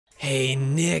Hey,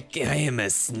 Nick, I am a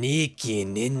sneaky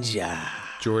ninja.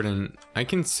 Jordan, I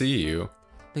can see you.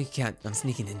 No, you can't. I'm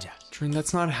sneaky ninja. Jordan,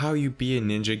 that's not how you be a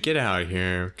ninja. Get out of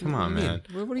here. Come on, man.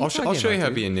 What are you I'll show you how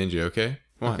to dude? be a ninja, okay?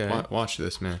 Okay. Watch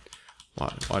this, man.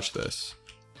 Watch this.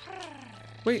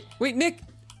 Wait, Nick!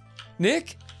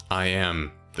 Nick? I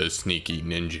am the sneaky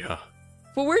ninja.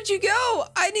 Well, where'd you go?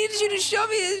 I needed you to show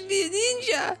me how to be a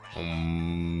ninja.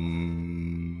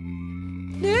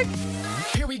 Nick?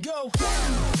 Here we go.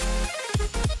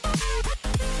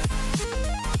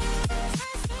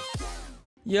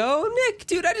 Yo, Nick,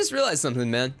 dude, I just realized something,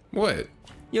 man. What?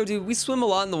 Yo, dude, we swim a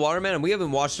lot in the water, man, and we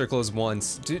haven't washed our clothes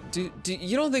once.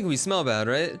 You don't think we smell bad,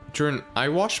 right? Jordan, I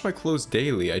wash my clothes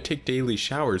daily. I take daily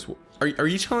showers. Are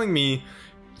you telling me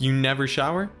you never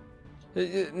shower?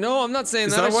 No, I'm not saying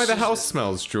Is that. that why the house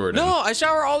smells, Jordan? No, I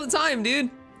shower all the time, dude.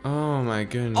 Oh my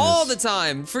goodness. All the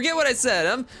time. Forget what I said.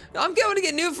 I'm going to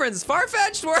get new friends.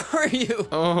 Far-fetched, where are you?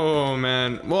 Oh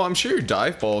man. Well, I'm sure your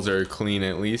dive balls are clean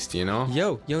at least, you know?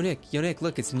 Yo, Nick,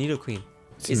 look, it's a Nido Queen.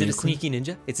 It's Is it a Nido Queen? sneaky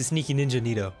ninja? It's a sneaky ninja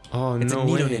Nido. Oh, It's no a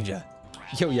Nido way. ninja.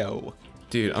 Yo.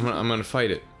 Dude, I'm gonna fight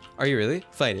it. Are you really?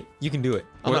 Fight it. You can do it.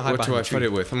 I'm gonna hide What do behind I fight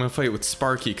it with? I'm gonna fight it with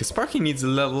Sparky, because Sparky needs to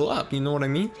level up, you know what I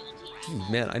mean? Dude,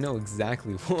 man, I know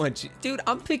exactly what you... Dude,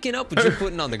 I'm picking up what you're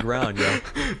putting on the ground, yo.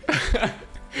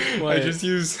 I just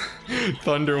use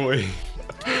Thunder Wave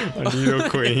on Nido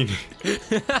Queen.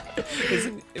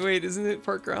 Isn't it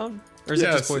part ground? Or is it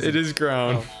just Yes, poison? it is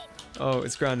ground. Oh,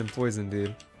 it's ground and poison,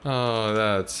 dude. Oh,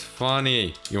 that's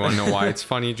funny. You wanna know why it's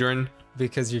funny, Jordan?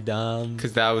 Because you're dumb.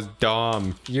 Because that was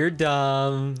dumb. You're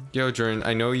dumb. Yo, Jordan,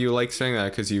 I know you like saying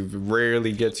that because you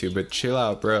rarely get to, but chill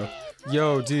out, bro.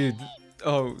 Yo, dude.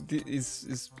 Oh,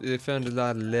 I found a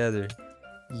lot of leather.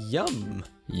 Yum.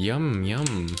 Yum,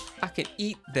 yum. I can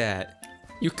eat that.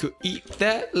 You could eat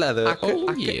that leather. I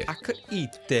Oh, yeah. could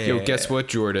eat that. Yo, guess what,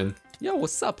 Jordan? Yo,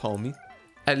 what's up, homie?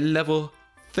 At level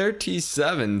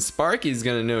 37, Sparky's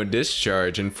gonna know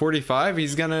discharge, and 45,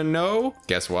 he's gonna know.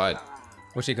 Guess what?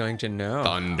 What you going to know?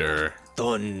 Thunder.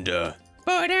 Thunder.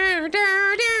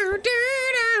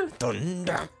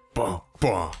 Thunder. Bah,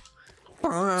 bah.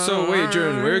 So wait,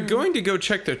 Jordan, we're going to go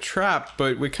check the trap,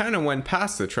 but we kind of went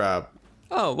past the trap.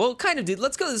 Oh, well, kind of, dude.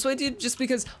 Let's go this way, dude, just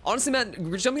because, honestly, man,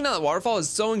 jumping down that waterfall is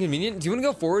so inconvenient. Do you want to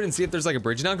go forward and see if there's, like, a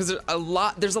bridge now? Because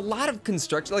there's a lot of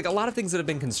construction, like, a lot of things that have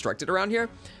been constructed around here.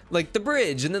 Like, the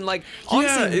bridge, and then, like,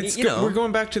 honestly, you know. We're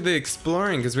going back to the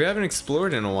exploring, because we haven't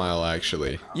explored in a while,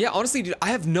 actually. Yeah, honestly, dude, I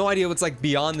have no idea what's, like,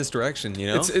 beyond this direction, you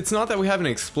know? It's not that we haven't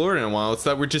explored in a while, it's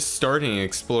that we're just starting to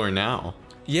explore now.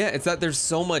 Yeah, it's that there's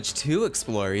so much to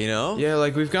explore, you know? Yeah,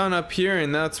 like, we've gone up here,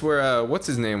 and that's where, what's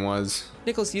his name was?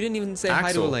 Nicholas, you didn't even say hi to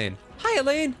Axel. Elaine. Hi,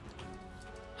 Elaine.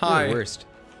 Hi. You're the worst.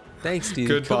 Thanks, dude.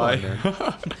 Goodbye. Come on,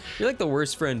 man. You're like the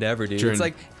worst friend ever, dude. Jordan, It's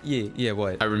like, yeah,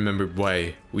 what? I remember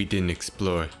why we didn't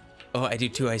explore. Oh, I do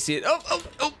too. I see it.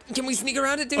 Oh, can we sneak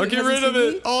around it, dude? I'll It get hasn't rid of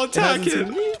seen me. it. I'll attack hasn't it. seen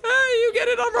me. Hey, you get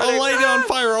it. I'm running. I'll light it on Ah!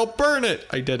 fire. I'll burn it.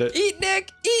 I did it. Eat Nick.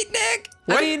 Eat Nick.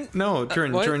 What? I mean, no,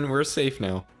 Jordan, what? Jordan, we're safe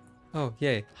now. Oh,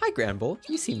 yay. Hi, Grand Bull.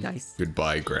 You seem nice.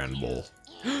 Goodbye, Grand Bull.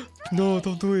 No,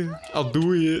 don't do it. I'll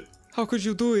do it. How could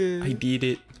you do it? I did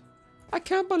it. I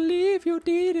can't believe you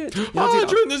did it. You know, Oh, dude,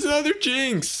 Jordan, there's another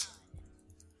Jinx.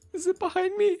 is it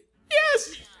behind me?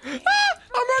 Yes! I'm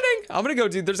running! I'm gonna go,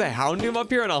 dude. There's a Houndoom up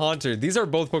here and a Haunter. These are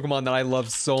both Pokemon that I love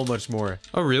so much more.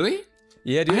 Oh, really?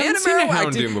 Yeah, dude. I haven't and seen a Marowak,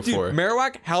 Houndoom dude. before. Dude,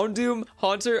 Marowak, Houndoom,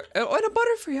 Haunter, oh, and a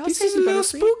Butterfree. I'll This take is the a little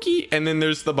Butterfree. spooky. And then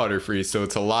there's the Butterfree, so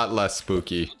it's a lot less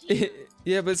spooky.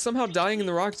 Yeah, but it's somehow dying in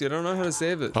the rock, dude. I don't know how to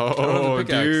save it. I don't have Oh, a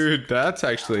pickaxe. dude, that's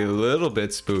actually a little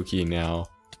bit spooky now.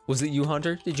 Was it you,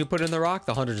 Hunter? Did you put it in the rock?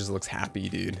 The Hunter just looks happy,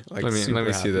 dude. Like, Let me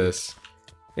super see happy. this.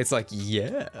 It's like,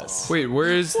 yes. Wait, where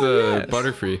is the yes.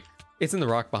 Butterfree? It's in the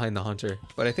rock behind the Hunter,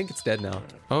 but I think it's dead now.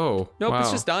 Oh, Nope, wow. it's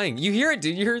just dying. You hear it,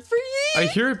 dude. You hear it. I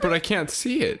hear it, but I can't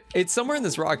see it. It's somewhere in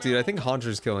this rock, dude. I think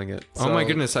Haunter's killing it. Oh my So-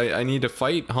 goodness, I need to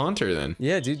fight Haunter then.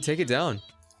 Yeah, dude, take it down.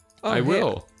 Oh, I hey,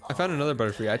 will. I found another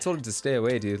Butterfree. I told it to stay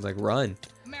away, dude. Like, run.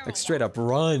 Like, straight up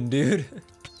run, dude.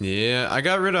 Yeah, I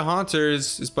got rid of Haunter.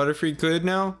 Is Butterfree good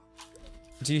now?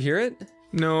 Do you hear it?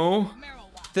 No.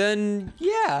 Then,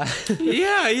 yeah.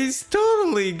 Yeah, he's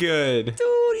totally good.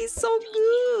 Dude, he's so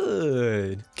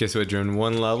good. Guess what, Jordan?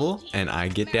 One level, and I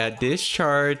get that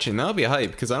discharge, and that'll be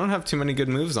hype, because I don't have too many good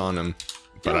moves on him.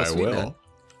 But Oh, I sweet, will. man.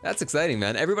 That's exciting,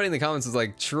 man. Everybody in the comments was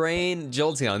like, train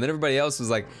Jolteon. Then everybody else was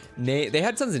like, they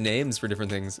had tons of names for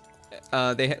different things.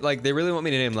 They really want me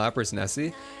to name Lapras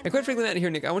Nessie. And quite frankly, man, here,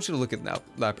 Nick, I want you to look at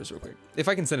Lapras real quick. If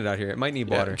I can send it out here, it might need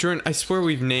water. Yeah, Jordan, I swear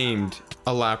we've named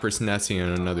a Lapras Nessie in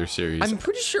another series. I'm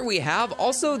pretty sure we have.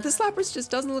 Also, this Lapras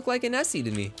just doesn't look like a Nessie to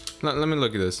me. Let me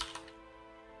look at this.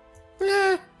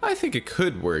 I think it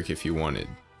could work if you wanted.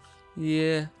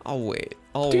 Yeah, I'll wait.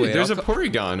 I'll Dude, wait. there's a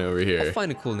Porygon over I'll here.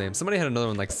 find a cool name. Somebody had another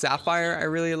one like Sapphire I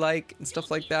really like and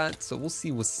stuff like that. So we'll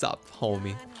see what's up,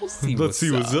 homie. We'll see Let's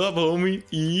see what's up, homie.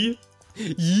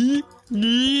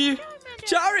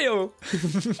 Chario!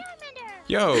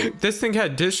 Yo, this thing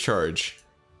had discharge.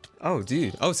 Oh,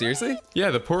 dude. Oh, seriously?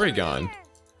 Yeah, the Porygon.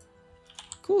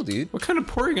 Cool, dude. What kind of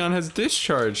Porygon has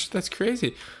discharge? That's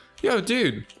crazy. Yo,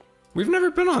 dude, we've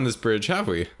never been on this bridge, have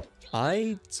we?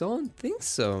 I don't think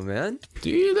so, man.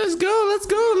 Dude, let's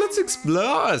go, let's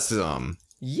explore some.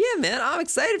 Yeah, man, I'm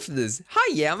excited for this.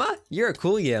 Hi, Yama. You're a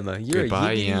cool Yama. You're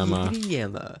Goodbye, a Yama.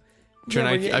 Yama. Trin,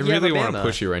 I Yama, really want to Yama.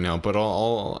 push you right now, but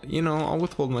I'll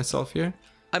withhold myself here.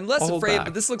 I'm less I'll afraid, back.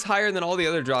 but this looks higher than all the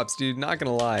other drops, dude. Not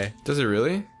gonna lie. Does it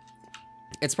really?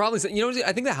 It's probably, you know,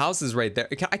 I think the house is right there.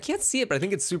 I can't see it, but I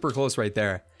think it's super close right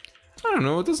there. I don't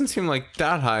know, it doesn't seem like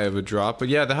that high of a drop, but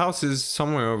yeah, the house is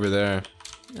somewhere over there.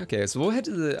 Okay, so we'll head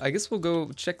to the, I guess we'll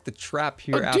go check the trap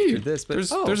here Oh, after dude, this. But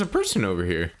there's a person over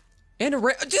here. and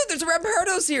dude, there's a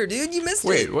Rampardos here, dude. You missed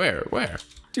Wait, it. where?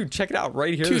 Dude, check it out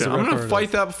right here. Dude, There's a I'm gonna Rampardos.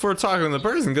 fight that before talking to the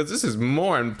person, because this is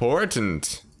more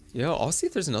important. Yo, I'll see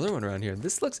if there's another one around here.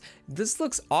 This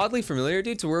looks oddly familiar,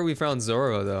 dude, to where we found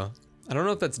Zoro, though. I don't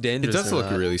know if that's It dangerous. does or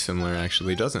look not. really similar,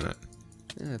 actually, doesn't it?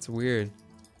 Yeah, it's weird.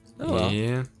 Oh, well.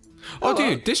 Yeah. Oh,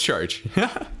 dude, discharge.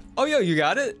 Oh, yo, you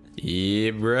got it?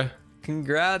 Yeah, bruh.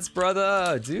 Congrats,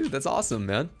 brother. Dude, that's awesome,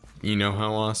 man. You know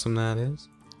how awesome that is?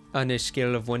 On a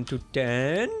scale of 1 to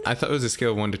 10? I thought it was a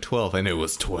scale of 1 to 12, and it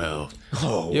was 12.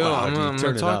 Oh, Yo, wow, I'm dude, gonna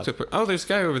turn it talk up. to. Oh, there's a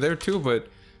guy over there too, but.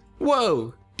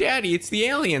 Whoa, Daddy, it's the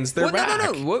aliens. They're What?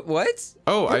 back. No. What?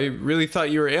 Oh, I really thought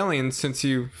you were aliens since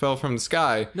you fell from the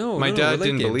sky. No, my no, dad we're late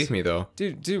didn't games. believe me though.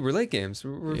 Dude, we're late games.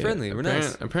 We're Yeah, friendly. We're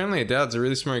nice. Apparently, Dad's a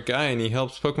really smart guy, and he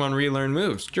helps Pokemon relearn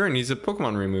moves. Jordan, he's a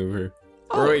Pokemon remover.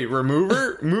 Oh. Or wait,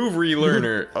 remover? Move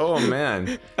relearner. Oh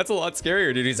man. That's a lot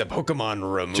scarier, dude. He's a Pokemon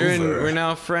remover. Jordan, we're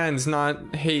now friends,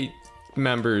 not hate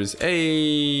members.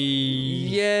 Hey.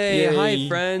 Yay. Hi,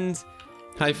 friend.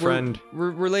 Hi, friend.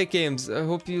 We're late games. I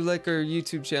hope you like our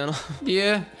YouTube channel.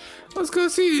 Yeah. Let's go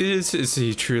see. Is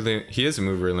he truly? He is a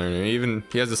mover learner. Even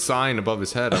he has a sign above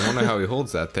his head. I wonder how he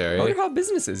holds that there. I Eh? wonder how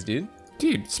business is, dude.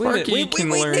 Dude, Sparky Wait, can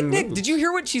Nick, learn. Nick, moves. did you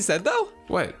hear what she said though?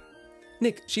 What?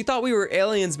 Nick, she thought we were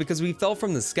aliens because we fell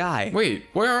from the sky. Wait,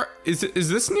 is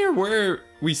this near where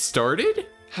we started?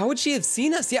 How would she have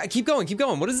seen us? Yeah, keep going.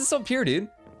 What is this up here, dude?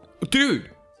 Dude,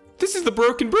 this is the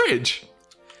broken bridge.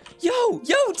 Yo,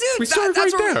 dude. We started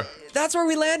that's right where there. That's where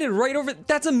we landed, right over.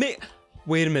 That's amazing.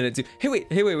 Wait a minute, dude. Hey,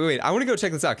 wait. I want to go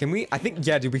check this out. Can we? I think,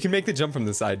 yeah, dude, we can make the jump from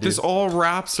the side, dude. This all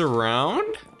wraps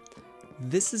around?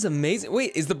 This is amazing.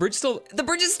 Wait, is the bridge still? The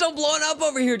bridge is still blowing up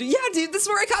over here, dude. Yeah, dude, this is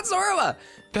where I caught Zoroa.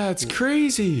 That's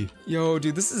crazy. Yo,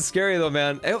 dude, this is scary though,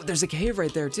 man. Oh, there's a cave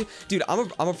right there too, dude. I'm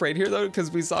afraid here though because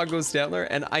we saw Ghost Antler,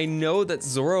 and I know that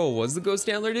Zoroa was the Ghost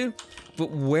Antler, dude. But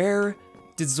where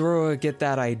did Zoroa get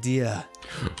that idea?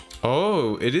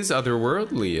 Oh, it is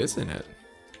otherworldly, isn't it?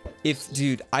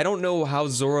 Dude, I don't know how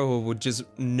Zoroa would just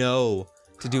know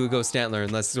to do a Ghost Antler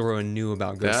unless Zoroa knew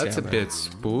about Ghost That's Antler. a bit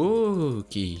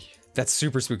spooky. That's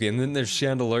super spooky. And then there's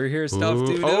chandelier here stuff, Ooh,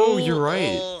 dude. oh, you're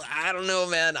right. I don't know,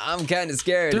 man. I'm kind of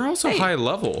scared. They're also Hey, high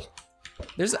level.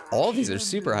 There's all of these are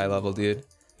super high level, dude.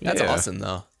 That's Yeah. awesome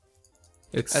though.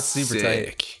 That's super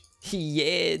sick.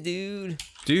 Yeah, dude.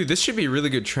 Dude, this should be really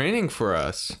good training for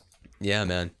us. Yeah,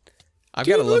 man. I've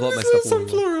Dude, got to level up look my at stuff a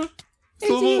this little more. Sunflora.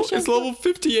 It's level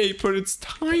 58, but it's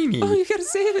tiny. Oh, you gotta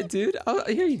save it, dude. Oh,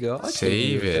 here you go. I'll Save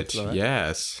trade you a it. Pixelmon.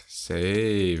 Yes.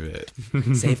 Save it.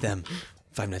 Save them.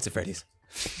 Five Nights at Freddy's.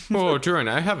 Oh, Jordan,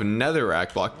 I have a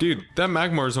netherrack block. Dude, that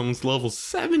Magmar is almost level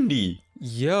 70.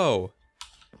 Yo.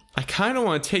 I kind of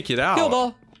want to take it out. Heal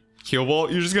ball. Heal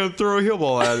ball? You're just going to throw a heal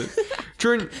ball at it.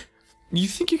 Jordan, you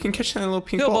think you can catch that little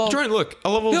pink Heal ball? ball. Jordan, look. A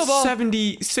level Heal ball.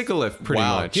 70 Sigalith, pretty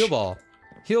Wow. much. Heal ball.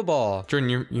 Heal ball. Jordan,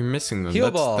 you're missing them. Heal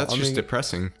that's ball. that's I just mean,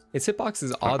 depressing. Its hitbox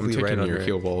is I'm oddly right taking under your it.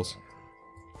 heal balls.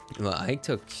 Well, I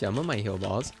took some of my heal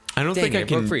balls. I don't Dang think I it,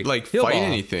 broke can, free. like, Heal fight ball.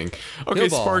 anything. Okay, Heal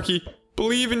ball. Sparky.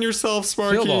 Believe in yourself,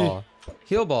 Sparky. Heal ball.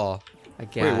 Heal ball. I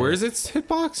got Wait, it. where's its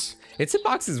hitbox? Its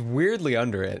hitbox is weirdly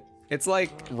under it. It's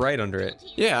like right under it.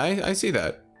 Yeah, I see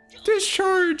that.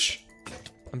 Discharge!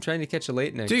 I'm trying to catch a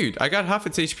late Nick. Dude, I got half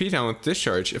its HP down with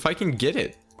discharge. If I can get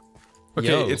it. Okay,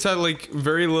 Yo. it's at like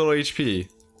very little HP.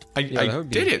 I that would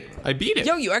be- did it. I beat it.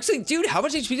 Yo, you actually, dude, how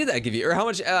much HP did that give you? Or how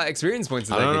much experience points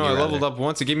did I that don't give know. you? I leveled rather? up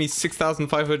once. It gave me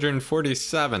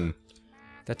 6,547.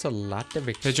 That's a lot of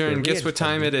Hey, experience. Jordan, guess what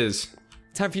time it is?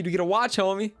 Time for you to get a watch,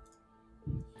 homie.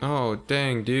 Oh,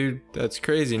 dang, dude. That's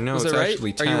crazy. No, Was it's that right?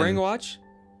 actually 10. Are you wearing a watch?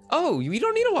 Oh, you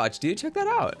don't need a watch, dude. Check that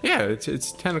out. Yeah,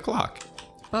 it's 10 o'clock.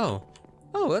 Oh,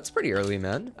 Oh, that's pretty early,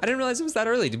 man. I didn't realize it was that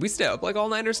early. Did we stay up like all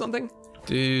night or something?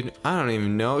 Dude, I don't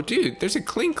even know. Dude, there's a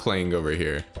Clink Clang over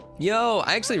here. Yo,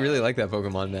 I actually really like that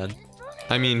Pokemon, man.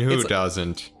 I mean, who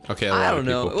doesn't? Okay, a lot I don't of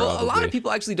people know. Well, a lot probably. of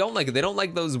people actually don't like it. They don't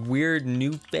like those weird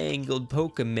newfangled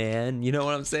Pokemon. You know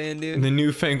what I'm saying, dude? The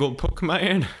newfangled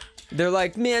Pokemon. They're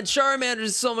like, man, Charmander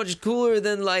is so much cooler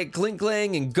than like Clink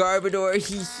Clang and Garbodor.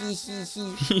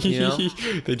 You know?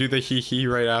 They do the hee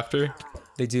right after.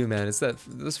 They do, man. It's that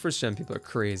those first gen people are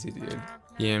crazy, dude.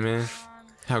 Yeah, man.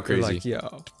 How They're crazy? like,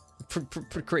 yo,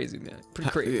 pretty crazy, man. Pretty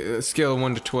crazy. Scale of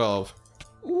 1 to 12.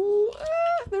 Ooh,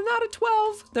 they're not a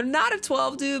 12. They're not a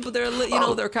 12, dude. But they're, you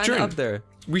know, they're kind of up there.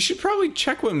 We should probably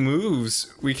check what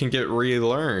moves we can get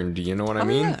relearned. You know what I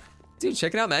mean? Yeah. Dude,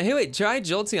 check it out, man. Hey, wait, try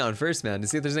Jolteon first, man, to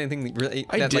see if there's anything that really.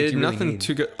 I did like, nothing really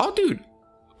too good. Oh, dude,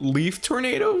 Leaf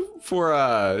Tornado for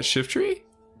Shiftry.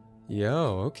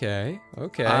 Yo, okay,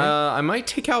 okay. I might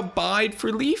take out Bide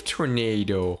for Leaf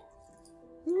Tornado.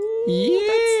 Ooh,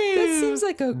 Yeah, that seems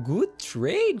like a good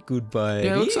trade, good buddy.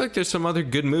 Yeah, it looks like there's some other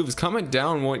good moves. Comment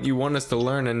down what you want us to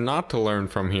learn and not to learn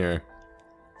from here.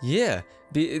 Yeah,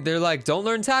 they're like, don't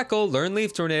learn Tackle, learn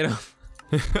Leaf Tornado.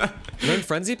 Learn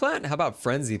Frenzy Plant? How about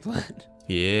Frenzy Plant?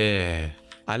 Yeah.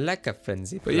 I like a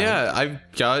Frenzy Plant. But yeah, I've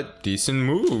got decent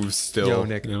moves still. Yo,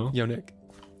 Nick. You know? Yo, Nick.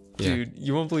 Yeah. Dude,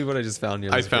 you won't believe what I just found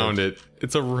here. I found it.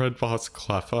 It's a red boss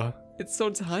Cleffa. It's so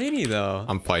tiny, though.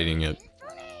 I'm fighting it.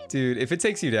 Dude, if it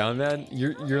takes you down, man,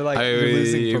 you're like I you're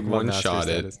losing Pokemon one-shot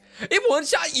Master it. status. It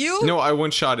one-shot you? No, I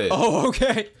one-shot it. Oh,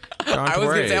 okay. I was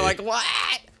worry. gonna say like, what?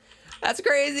 That's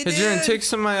crazy, dude. Adrian, take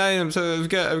some of my items. I've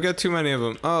got too many of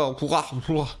them. Oh, blah,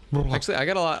 blah, blah. Actually, I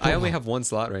got a lot. I only have one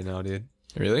slot right now, dude.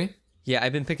 Really? Yeah,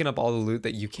 I've been picking up all the loot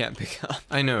that you can't pick up.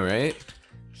 I know, right?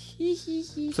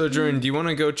 So, Jordan, do you want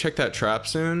to go check that trap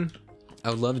soon? I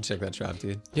would love to check that trap,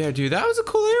 dude. Yeah, dude, that was a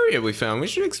cool area we found. We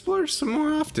should explore some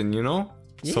more often, you know?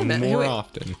 Yeah, some man. Hey, more wait.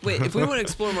 often. Wait, if we want to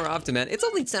explore more often, man, it's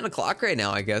only 10 o'clock right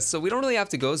now, I guess, so we don't really have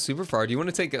to go super far. Do you want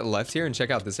to take a left here and check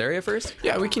out this area first?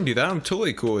 Yeah, we can do that. I'm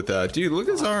totally cool with that. Dude, look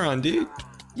at Zaron, dude.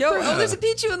 Yo, Bruh. oh, there's a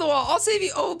Pichu in the wall. I'll save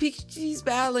you. Oh, Pichu's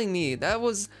battling me. I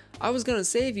was gonna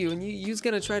save you, and you was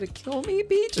gonna try to kill me,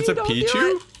 Pichu. It's a Don't do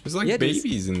Pichu? it. There's like Yeah, dude.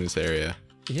 babies in this area.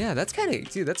 Yeah, that's kind of,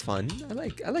 dude, that's fun. I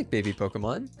like baby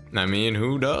Pokemon. I mean,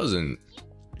 who doesn't?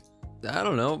 I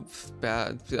don't know.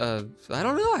 I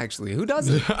don't know, actually. Who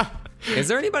doesn't? Is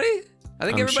there anybody? I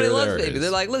think I'm everybody sure loves there baby. is.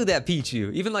 They're like, look at that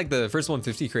Pichu. Even like the first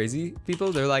 150 crazy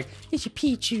people, they're like, it's your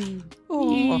Pichu.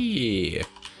 Oh. Yeah.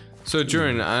 So,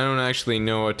 Jordan, I don't actually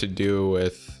know what to do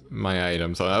with my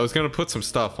items. I was gonna put some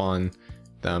stuff on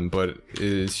them, but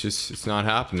it's not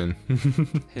happening.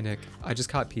 Hey, Nick, I just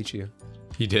caught Pichu.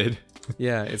 He did?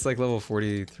 Yeah, it's like level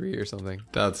 43 or something.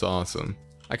 That's awesome.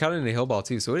 I caught it in a hill ball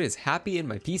too, so it is happy in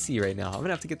my PC right now. I'm gonna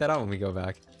have to get that out when we go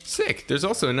back. Sick. There's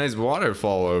also a nice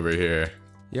waterfall over here.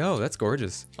 Yo, that's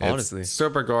gorgeous. Honestly. It's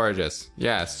super gorgeous.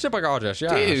 Yes. Super gorgeous,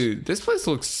 yeah. Dude, this place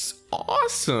looks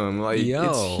awesome. Like, Yo.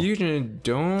 it's huge in a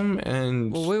dome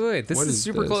and... Well, wait. This What is is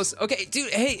super this? close. Okay,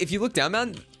 dude, hey, if you look down,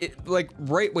 man,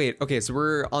 wait. Okay, so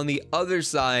we're on the other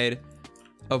side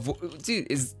of...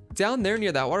 Dude, is down there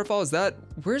near that waterfall, is that...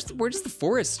 Where does the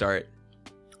forest start?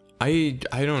 I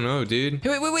don't know, dude.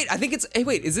 Hey, wait. I think it's... Hey,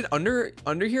 wait, is it under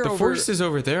here? The over... forest is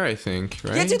over there, I think,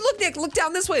 right? Yeah, dude, look, Nick, look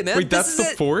down this way, man. Wait, This that's is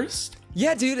the it. forest?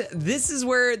 Yeah, dude, this is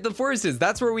where the forest is.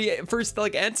 That's where we first,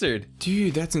 like, answered.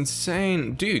 Dude, that's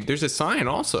insane. Dude, there's a sign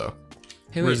also.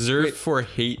 Hey, wait, Reserved for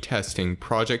hate testing.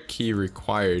 Project key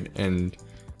required. And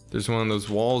there's one of those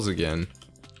walls again.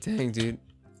 Dang, dude.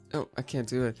 Oh, I can't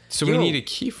do it. So Yo, we need a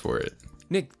key for it.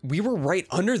 Nick, we were right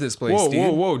under this place,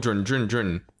 dude. Whoa,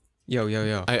 Jordan.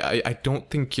 Yo. I don't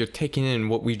think you're taking in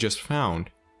what we just found.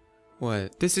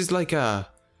 What? This is like a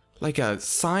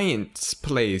science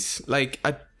place, like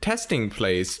a testing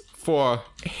place for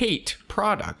hate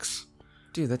products.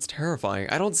 Dude, that's terrifying.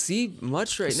 I don't see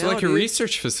much right It's now, like a dude.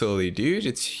 research facility, dude.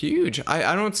 It's huge.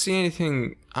 I don't see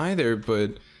anything either,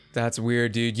 but That's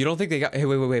weird, dude. You don't think they got... Hey,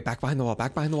 wait. Back behind the wall.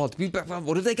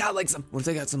 What if they got like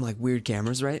some like weird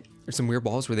cameras, right? Or some weird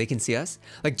walls where they can see us?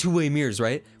 Like two-way mirrors,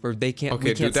 right? Where they can't... okay, we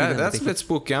can't dude, see them, but that's they a bit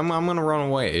spooky. I'm gonna run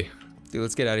away. Dude,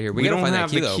 let's get out of here. We gotta don't find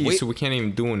have that key, the though. key, Wait, so we can't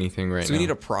even do anything right so now. we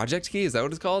need a project key? Is that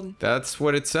what it's called? That's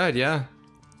what it said, yeah.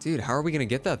 Dude, how are we gonna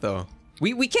get that though?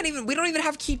 We don't even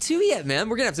have key 2 yet, man.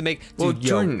 We're gonna have to make... Well, Dude, yo,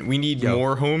 Jordan, we need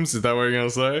more homes. Is that what you're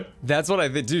gonna say? that's what I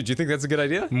think. Dude, do you think that's a good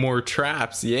idea? More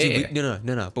traps, yeah. Dude,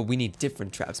 no. But we need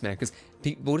different traps, man. Because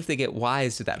what if they get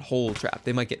wise to that whole trap?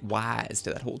 They might get wise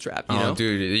to that whole trap, you know? Oh,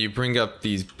 dude, you bring up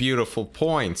these beautiful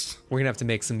points. We're gonna have to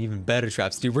make some even better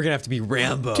traps, dude. We're gonna have to be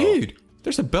Rambo. Dude,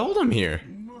 there's a Beldum here.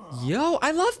 Yo,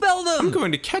 I love Beldum. I'm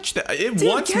going to catch that. It Dude,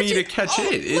 wants me to catch Oh,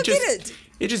 it. Look at it.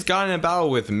 It just got in a battle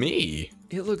with me.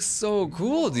 It looks so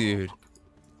cool, dude.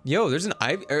 Yo, there's an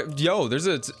there's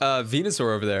a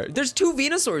Venusaur over there. There's 2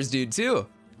 Venusaurs, dude, too.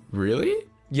 Really?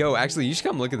 Yo, actually, you should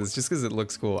come look at this just because it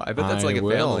looks cool. I bet that's like a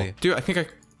family. Dude, I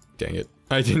think dang it.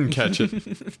 I didn't catch it.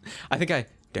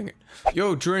 Dang it.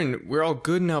 Yo, Jordan, we're all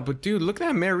good now, but dude, look at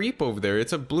that Mareep over there.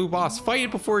 It's a blue boss. Fight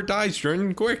it before it dies,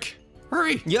 Jordan. Quick.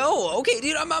 Hurry. Yo, okay,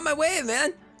 dude, I'm on my way,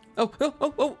 man.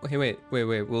 Oh. Hey, wait.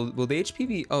 Will the HP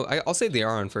be... Oh, I'll save the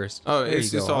Aron first. Oh,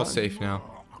 it's all safe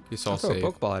now. It's all safe. Throw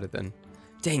a Pokeball at it then.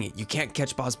 Dang it, you can't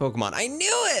catch boss Pokemon. I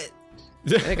knew it.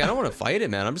 Heck, I don't want to fight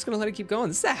it, man. I'm just going to let it keep going.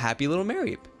 This is a happy little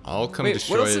Mareep. I'll come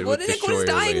destroy it with Destroyer what is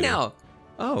dying later. now?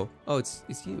 Oh, it's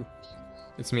you.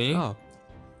 It's me? Oh.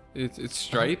 It's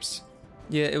Stripes?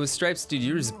 Yeah, it was Stripes, dude.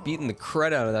 You were just beating the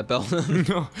crud out of that bell.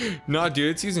 No,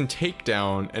 dude, it's using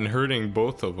Takedown and hurting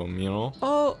both of them, you know?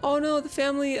 Oh no, the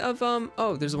family of,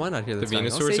 oh, there's one out here that's The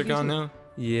Venusaurs are gone now?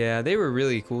 Yeah, they were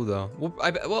really cool, though.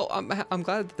 Well, I'm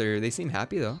glad that they seem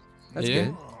happy, though. That's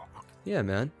good. Yeah,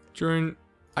 man. Jordan,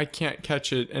 I can't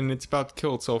catch it, and it's about to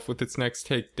kill itself with its next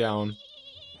takedown.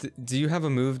 Do you have a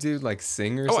move, dude? Like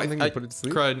sing or something to put it to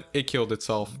sleep? Crud, it killed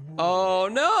itself. Oh,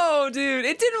 no, dude.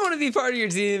 It didn't want to be part of your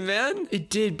team, man. It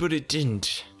did, but it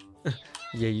didn't.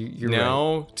 Yeah, you're right.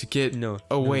 Now, to get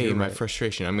away my right.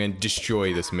 frustration, I'm going to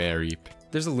destroy this Mareep.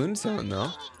 There's a Lunatone,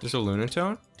 though. There's a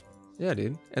Lunatone? Yeah,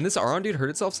 dude. And this Aron dude hurt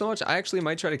itself so much, I actually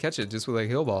might try to catch it just with like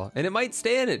Heal Ball. And it might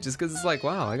stay in it just because it's like,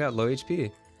 wow, I got low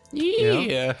HP. Yeah.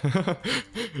 You know?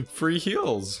 Free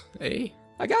heals, eh?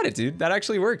 I got it, dude. That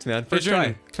actually worked, man. First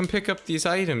try. Come pick up these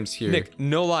items here. Nick,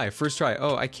 no lie. First try.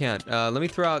 Oh, I can't. Let me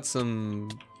throw out some...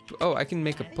 Oh, I can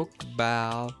make a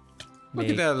Pokeball. Look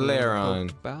at that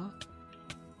Laron.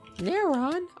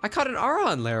 Laron? I caught an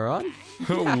Aron, Laron.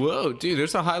 Oh, whoa, dude.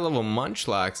 There's a high-level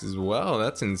Munchlax as well.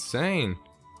 That's insane.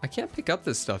 I can't pick up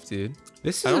this stuff, dude.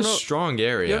 This is a strong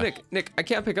area. Yo, Nick, I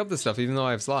can't pick up this stuff even though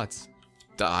I have slots.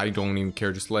 I don't even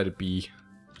care. Just let it be.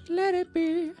 Let it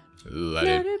be.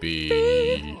 Let it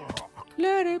be.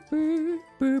 Let it be.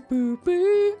 Boo, boo,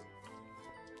 boo.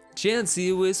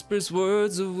 Chansey whispers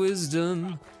words of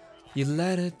wisdom. You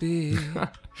let it be.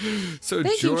 So,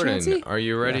 Thank Jordan, you, are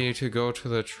you ready to go to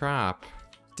the trap?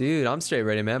 Dude, I'm straight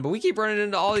ready, man. But we keep running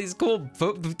into all these cool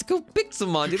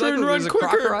Pixelmon. Dude, Jordan, run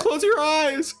quicker. Close your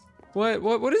eyes.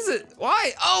 What is it?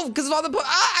 Why? Oh, because of all the...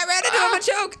 I ran into him a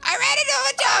choke. I ran into him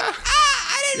a choke.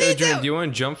 I didn't mean Jordan, to. do you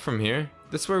want to jump from here?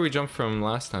 That's where we jumped from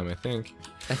last time, I think.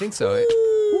 I think so.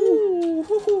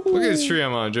 Look at this tree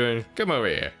I'm on, Jordan. Come over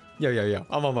here. Yo.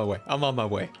 I'm on my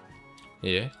way.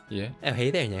 Yeah. Oh,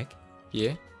 hey there, Nick.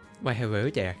 Yeah. Why, hello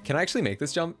there. Can I actually make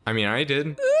this jump? I mean, I did.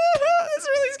 That's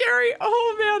really scary.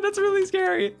 Oh, man, that's really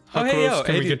scary. How close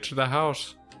can we get to the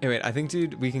house? Hey, wait, I think,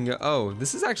 dude, we can go... Oh,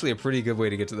 this is actually a pretty good way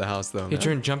to get to the house, though, Hey,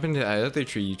 Jordan, jump into that other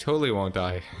tree. You totally won't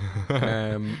die.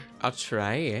 I'll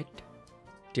try it.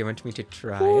 Do you want me to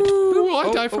try it? Ooh,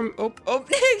 I died from...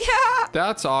 Yeah.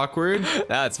 That's awkward.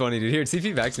 That's funny, dude. Here, see if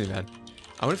he backs me, man.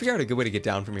 I want to figure out a good way to get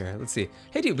down from here. Let's see.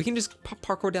 Hey, dude, we can just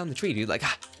parkour down the tree, dude. Like,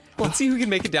 let's see who can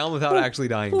make it down without actually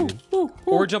dying, dude.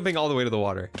 Or jumping all the way to the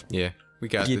water. Yeah, we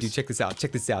got this. Dude, check this out.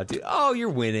 Check this out, dude. Oh, you're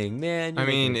winning, man. I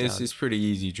mean, it's pretty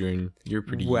easy, Jordan. You're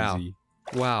pretty easy.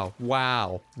 Wow.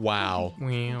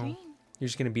 You're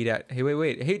just gonna beat out. Hey,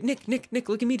 wait. Hey, Nick,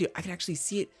 look at me, dude. I can actually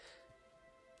see it.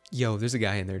 Yo, there's a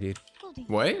guy in there, dude.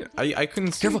 What? I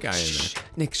couldn't see a guy in there.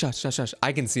 Nick, shush.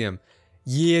 I can see him.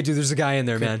 Yeah, dude, there's a guy in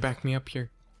there, man. Back me up here.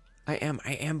 I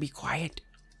am. Be quiet.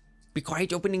 Be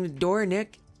quiet opening the door,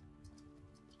 Nick.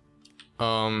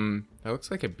 That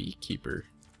looks like a beekeeper.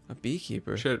 A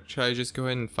beekeeper? Should I just go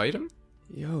ahead and fight him?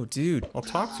 Yo, dude. I'll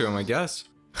talk to him, I guess.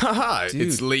 Haha,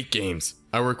 it's late games.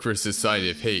 I work for a society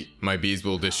of hate. My bees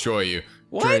will destroy you.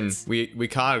 What? Jordan, we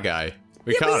caught a guy.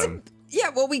 We caught him.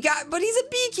 But he's a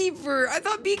beekeeper. I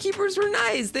thought beekeepers were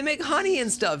nice. They make honey and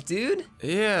stuff, dude.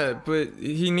 Yeah, but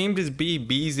he named his bee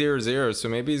B00, so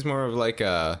maybe he's more of like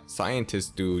a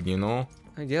scientist dude, you know?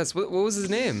 I guess. What was his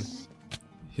name?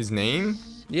 His name?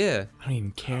 Yeah. I don't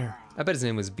even care. I bet his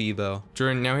name was Bebo.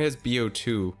 Jordan, now he has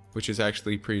BO2, which is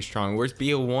actually pretty strong. Where's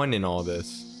BO1 in all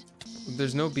this?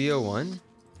 There's no BO1?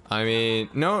 I mean,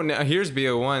 no, here's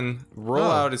BO1.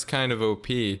 Rollout is kind of OP.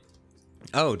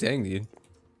 Oh, dang, dude.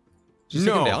 Did you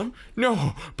take him down?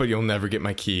 No, but you'll never get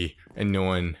my key, and no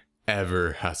one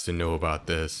ever has to know about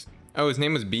this. Oh, his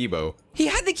name was Bebo. He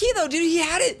had the key, though, dude. He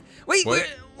had it. Wait.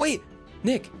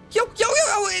 Nick. Yo,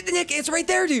 Nick, it's right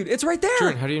there, dude. It's right there.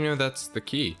 Jordan, how do you know that's the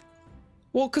key?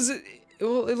 Well, because it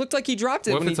looked like he dropped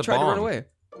it when he tried to run away.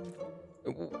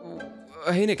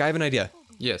 Hey, Nick, I have an idea.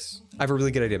 Yes. I have a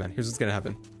really good idea, man. Here's what's going to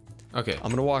happen. Okay. I'm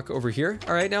gonna walk over here.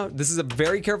 All right, now this is a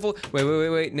very careful.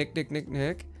 Wait, Nick.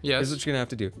 Yes. Here's what you're gonna have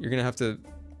to do. You're gonna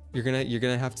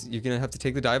have to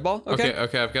take the dive ball. Okay.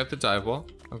 Okay. I've got the dive ball.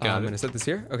 I'm Got it. gonna set this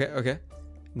here. Okay.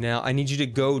 Now I need you to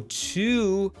go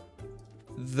to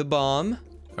the bomb.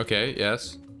 Okay.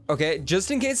 Yes. Okay,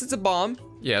 just in case it's a bomb,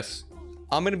 Yes.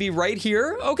 I'm gonna be right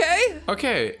here. Okay.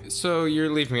 Okay. So you're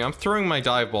leaving me. I'm throwing my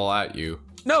dive ball at you.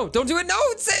 No, don't do it. No,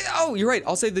 oh, you're right.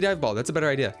 I'll save the dive ball. That's a better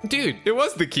idea. Dude, it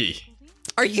was the key.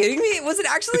 Are you kidding me? Was it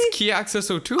actually? It's key access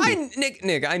 02.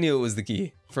 Nick, I knew it was the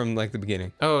key from like the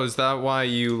beginning. Oh, is that why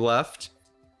you left?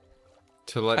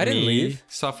 To let I didn't me leave.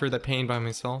 suffer the pain by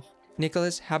myself?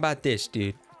 Nicholas, how about this,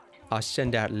 dude? I'll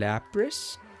send out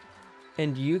Lapras,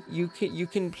 and you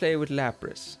can play with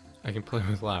Lapras. I can play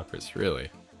with Lapras,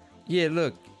 really? Yeah,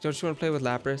 look, don't you want to play with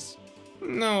Lapras?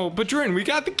 No, but Jordan, we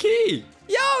got the key.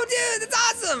 Yo, dude, that's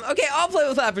awesome. Okay, I'll play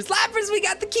with Lapras. Lapras, we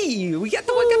got the key. We got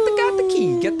the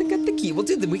key. Got the key. Well,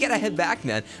 dude, then we gotta head back,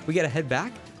 man. We gotta head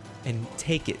back and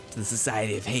take it to the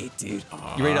Society of Hate, dude.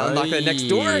 You ready to unlock that next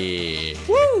door? Yeah.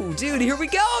 Woo, dude, here we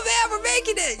go, man. We're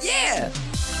making it. Yeah.